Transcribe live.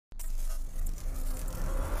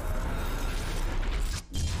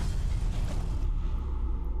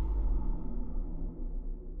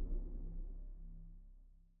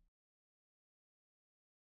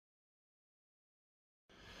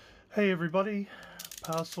Hey everybody,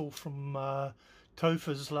 parcel from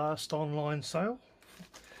Topher's last online sale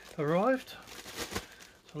arrived,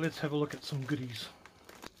 so let's have a look at some goodies.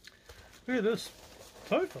 Look at this,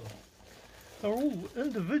 Topher, they're all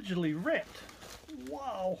individually wrapped.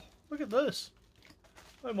 Wow, look at this,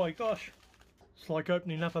 oh my gosh, it's like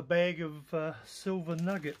opening up a bag of silver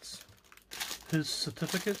nuggets. His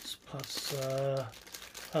certificates plus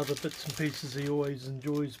other bits and pieces he always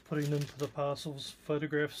enjoys putting into the parcels,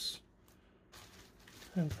 photographs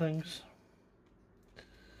and things.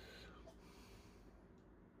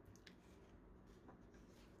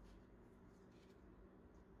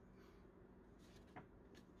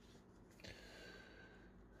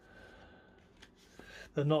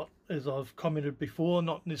 They're not, as I've commented before,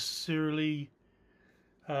 not necessarily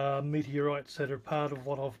meteorites that are part of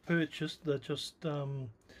what I've purchased. They're just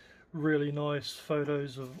really nice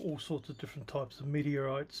photos of all sorts of different types of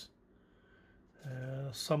meteorites.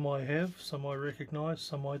 Some I have, some I recognise,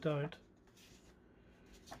 some I don't.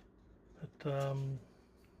 But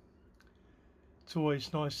it's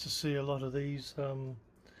always nice to see a lot of these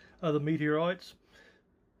other meteorites.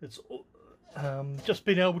 It's just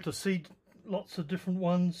being able to see lots of different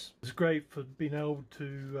ones. It's great for being able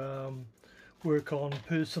to work on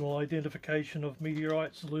personal identification of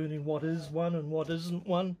meteorites, learning what is one and what isn't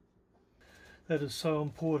one. That is so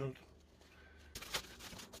important.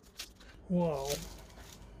 Wow,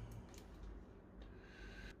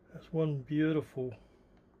 that's one beautiful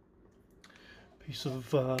piece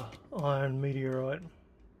of iron meteorite.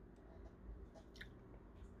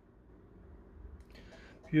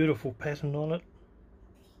 Beautiful pattern on it.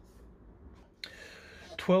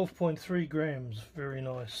 12.3 grams, very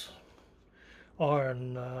nice.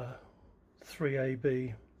 Iron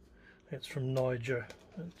 3AB, that's from Niger.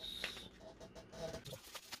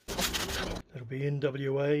 That'll be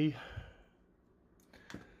NWA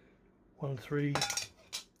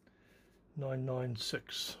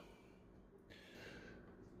 13996.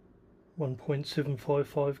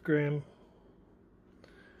 1.755 gram.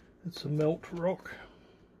 It's a melt rock.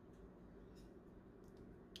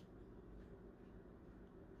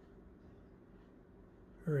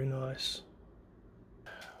 Very nice.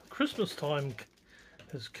 Christmas time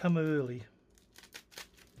has come early.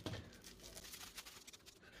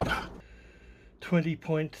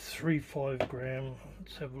 20.35 gram.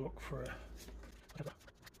 Let's have a look for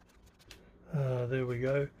a there we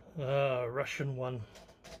go. Russian one.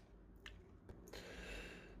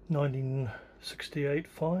 1968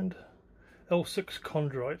 find. L6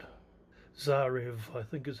 chondrite. Zarev, I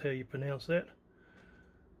think is how you pronounce that.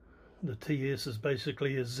 The TS is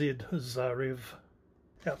basically a Z, Zarev.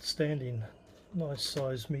 Outstanding, nice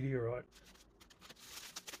size meteorite.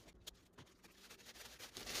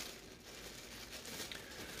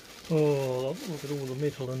 Oh, look at all the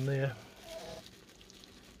metal in there.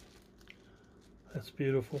 That's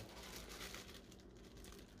beautiful.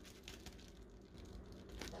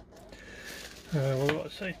 What did I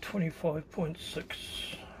say?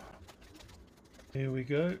 25.6. Here we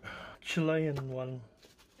go. Chilean one.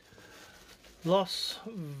 Los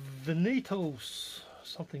Venitos,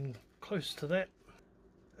 something close to that.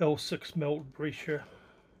 L6 melt breccia.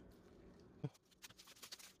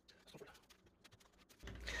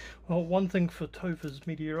 Well, one thing for Topher's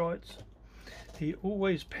meteorites, he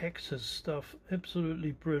always packs his stuff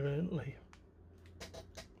absolutely brilliantly.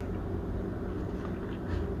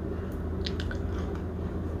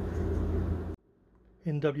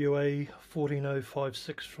 NWA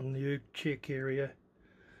 14056 from the Czech area.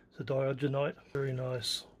 It's a diogenite, very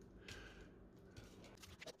nice.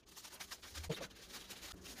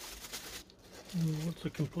 What's a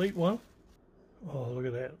complete one? Oh, look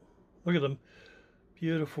at that. Look at them.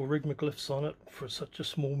 Beautiful rigmoglyphs on it for such a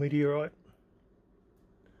small meteorite.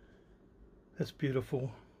 That's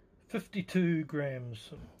beautiful. 52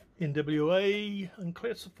 grams. NWA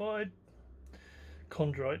unclassified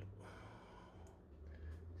chondrite.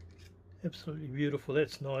 Absolutely beautiful.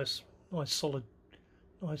 That's nice. Nice solid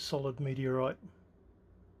meteorite.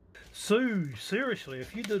 So seriously,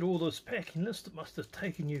 if you did all this packing, this must have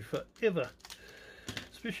taken you forever.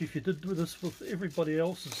 Especially if you did this with everybody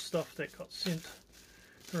else's stuff that got sent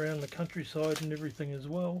around the countryside and everything as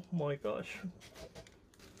well. My gosh,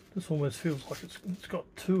 this almost feels like it's got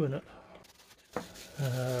two in it.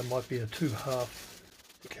 Might be a 2.5.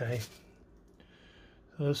 Okay,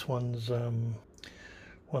 so this one's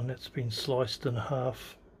one that's been sliced in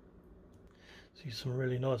half. See some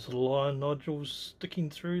really nice little iron nodules sticking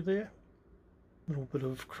through there. A little bit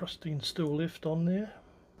of crusting still left on there.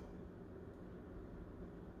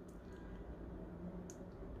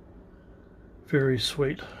 Very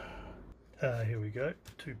sweet. Here we go,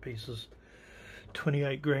 2 pieces,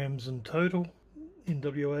 28 grams in total,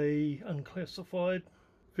 NWA unclassified.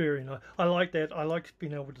 Very nice. I like that. I like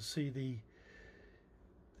being able to see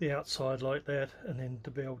the outside like that, and then to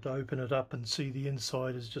be able to open it up and see the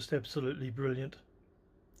inside is just absolutely brilliant.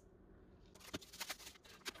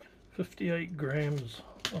 58 grams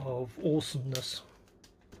of awesomeness.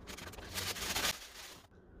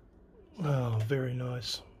 Oh, very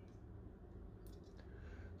nice.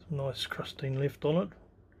 Some nice crusting left on it.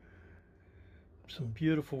 Some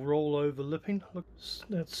beautiful rollover lipping. Look,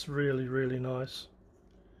 that's really, really nice.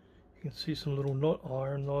 You can see some little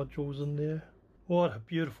iron nodules in there. What a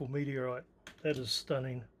beautiful meteorite. That is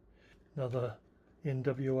stunning. Another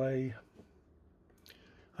NWA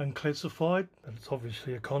unclassified, but it's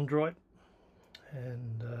obviously a chondrite.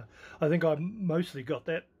 And I think I mostly got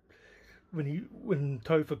that when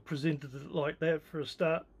Topher presented it like that for a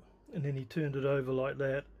start, and then he turned it over like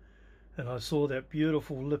that, and I saw that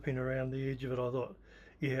beautiful lipping around the edge of it. I thought,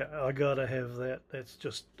 yeah, I gotta have that. That's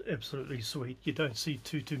just absolutely sweet. You don't see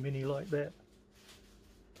too many like that.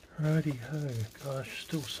 Righty ho, gosh,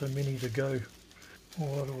 still so many to go.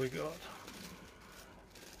 What do we got?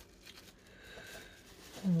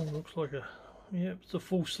 Oh, looks like it's a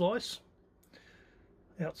full slice.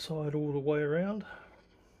 Outside all the way around.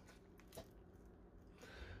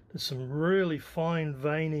 There's some really fine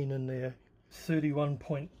veining in there.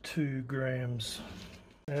 31.2 grams.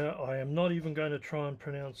 Now I am not even going to try and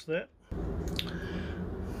pronounce that.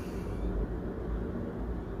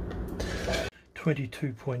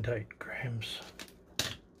 22.8 grams.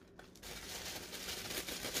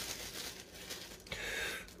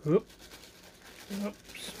 Oops.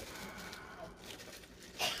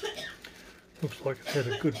 Looks like it's had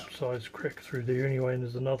a good sized crack through there anyway, and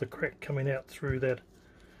there's another crack coming out through that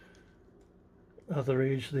other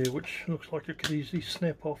edge there, which looks like it could easily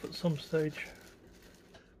snap off at some stage.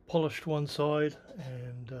 Polished one side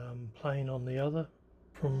and plain on the other,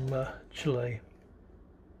 from Chile.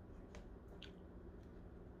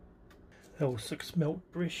 L6 melt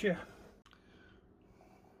breccia.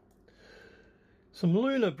 Some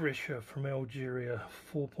lunar breccia from Algeria,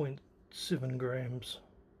 4.7 grams.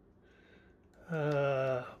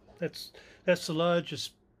 That's the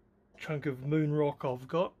largest chunk of moon rock I've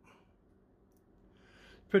got.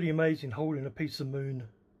 Pretty amazing holding a piece of moon.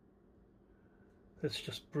 That's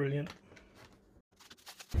just brilliant.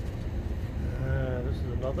 This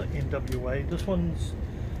is another NWA. This one's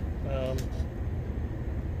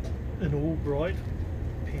an Albright,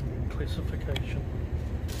 pending classification.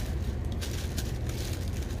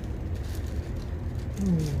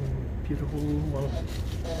 Beautiful one.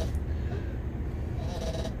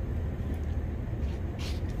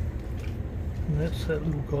 And that's that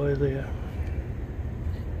little guy there.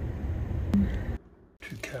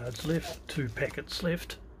 2 cards left, 2 packets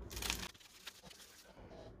left.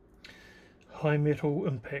 High metal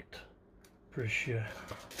impact breccia.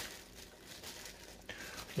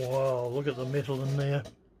 Wow, look at the metal in there.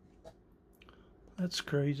 That's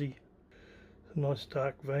crazy. Nice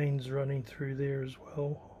dark veins running through there as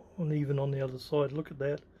well, and even on the other side. Look at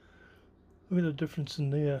that. Look at the difference in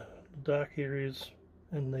there, the dark areas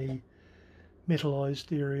and the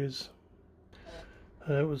metallized areas.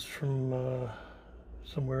 That was from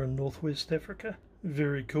somewhere in northwest Africa.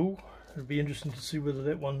 Very cool. It'll be interesting to see whether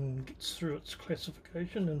that one gets through its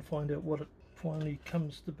classification and find out what it finally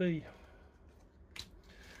comes to be.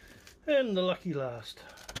 And the lucky last.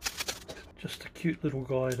 Just a cute little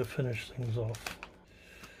guy to finish things off.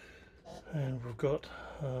 And we've got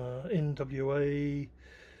NWA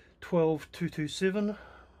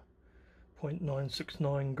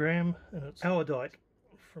 12227.969 gram, and it's Howardite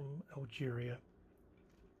from Algeria.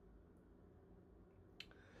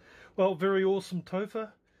 Well, very awesome,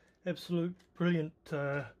 Topher. Absolute brilliant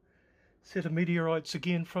set of meteorites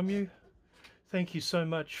again from you. Thank you so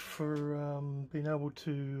much for being able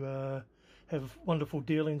to have wonderful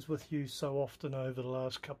dealings with you so often over the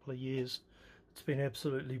last couple of years. It's been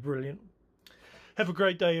absolutely brilliant. Have a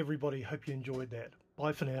great day, everybody. Hope you enjoyed that.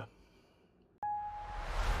 Bye for now.